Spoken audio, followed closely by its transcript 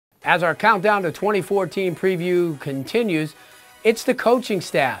As our countdown to 2014 preview continues, it's the coaching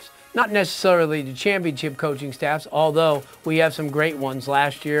staffs. Not necessarily the championship coaching staffs, although we have some great ones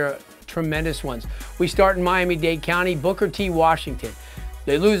last year, tremendous ones. We start in Miami-Dade County, Booker T. Washington.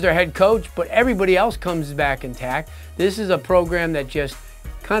 They lose their head coach, but everybody else comes back intact. This is a program that just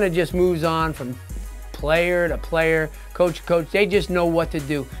kind of moves on from player to player, coach to coach. They just know what to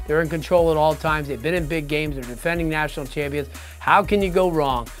do. They're in control at all times. They've been in big games. They're defending national champions. How can you go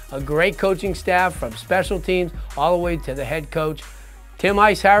wrong? A great coaching staff from special teams all the way to the head coach, Tim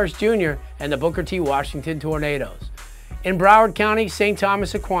Ice Harris Jr. and the Booker T. Washington Tornadoes. In Broward County, St.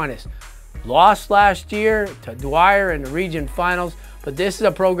 Thomas Aquinas. Lost last year to Dwyer in the region finals, but this is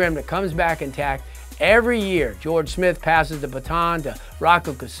a program that comes back intact. Every year, George Smith passes the baton to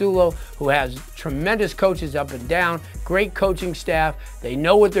Rocco Casulo, who has tremendous coaches up and down, great coaching staff. They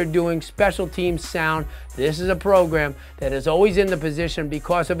know what they're doing, special teams sound. This is a program that is always in the position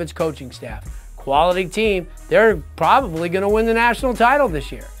because of its coaching staff. Quality team, they're probably going to win the national title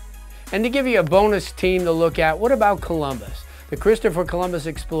this year. And to give you a bonus team to look at, what about Columbus? The Christopher Columbus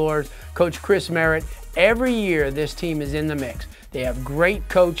Explorers, Coach Chris Merritt. Every year this team is in the mix. They have great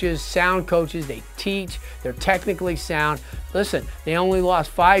coaches, sound coaches, they teach, they're technically sound. Listen, they only lost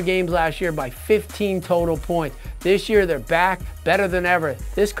 5 games last year by 15 total points. This year they're back, better than ever.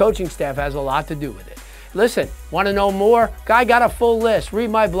 This coaching staff has a lot to do with it. Listen, want to know more? Guy got a full list. Read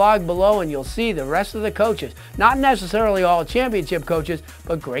my blog below and you'll see the rest of the coaches. Not necessarily all championship coaches,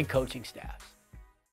 but great coaching staff.